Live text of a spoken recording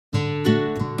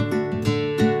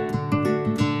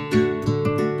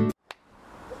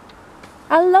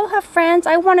Aloha friends,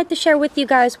 I wanted to share with you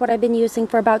guys what I've been using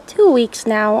for about 2 weeks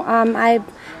now. I've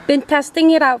been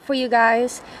testing it out for you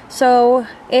guys, so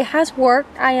it has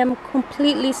worked. I am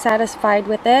completely satisfied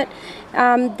with it.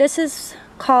 This is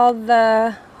called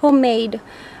the homemade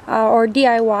or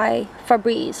DIY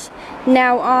Febreeze.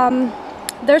 Now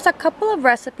there's a couple of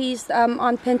recipes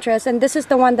on Pinterest, and this is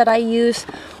the one that I use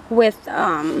with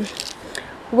the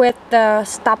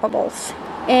stoppables.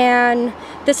 And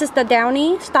this is the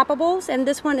downy stoppables, and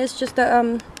this one is just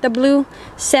the blue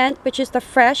scent, which is the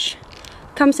fresh.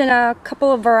 Comes in a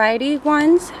couple of variety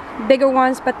ones, bigger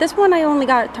ones, but this one I only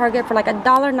got at Target for like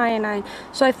 $1.99,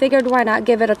 so I figured why not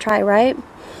give it a try, right?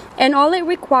 And all it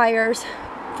requires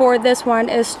for this one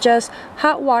is just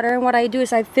hot water, and what I do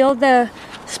is I fill the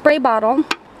spray bottle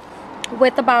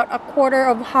with about a quarter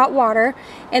of hot water,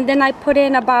 and then I put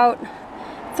in about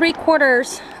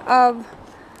 3/4 of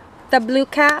the blue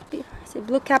cap. See,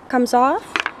 blue cap comes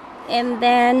off, and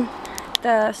then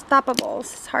the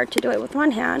stoppables. It's hard to do it with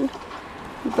one hand,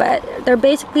 but they're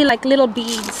basically like little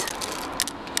beads.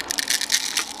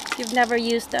 If you've never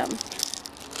used them.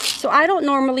 So I don't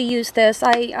normally use this.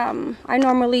 I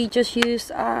normally just use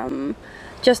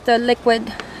just the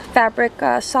liquid fabric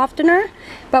softener,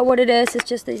 but what it is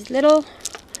just these little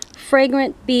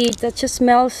fragrant beads that just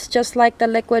smells just like the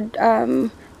liquid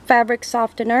fabric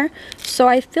softener. So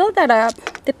I fill that up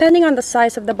depending on the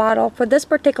size of the bottle. For this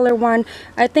particular one,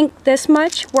 I think this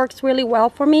much works really well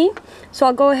for me, so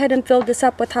I'll go ahead and fill this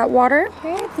up with hot water.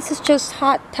 Okay, this is just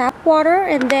hot tap water,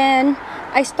 and then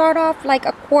I start off like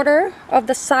a quarter of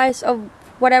the size of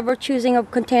whatever choosing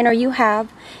of container you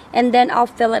have, and then I'll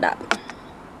fill it up.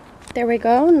 There we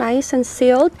go, nice and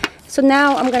sealed. So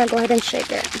now I'm gonna go ahead and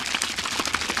shake it.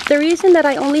 The reason that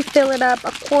I only fill it up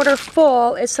a quarter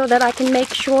full is so that I can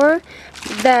make sure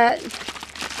that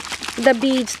the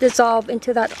beads dissolve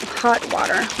into that hot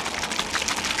water.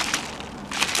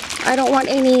 I don't want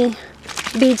any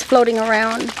beads floating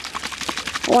around.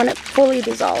 I want it fully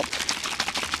dissolved.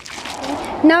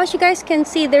 Now, as you guys can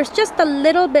see, there's just a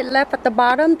little bit left at the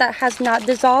bottom that has not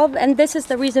dissolved, and this is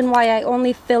the reason why I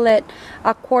only fill it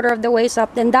a quarter of the ways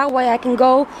up. Then that way I can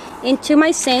go into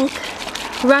my sink,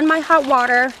 run my hot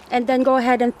water, and then go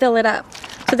ahead and fill it up.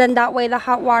 So then that way the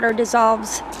hot water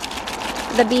dissolves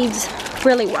the beads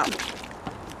really well.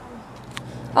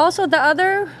 Also, the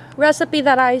other recipe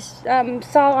that I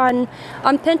saw on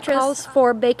Pinterest calls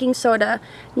for baking soda.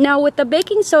 Now with the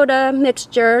baking soda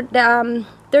mixture,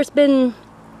 there's been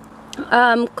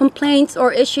complaints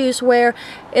or issues where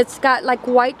it's got like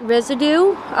white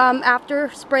residue after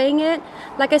spraying it.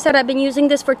 Like I said, I've been using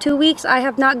this for 2 weeks. I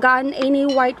have not gotten any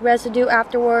white residue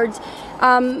afterwards.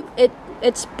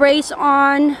 It sprays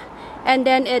on, and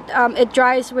then it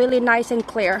dries really nice and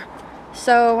clear.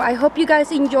 So I hope you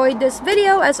guys enjoyed this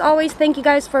video. As always, thank you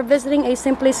guys for visiting A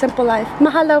Simply Simple Life.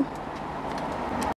 Mahalo.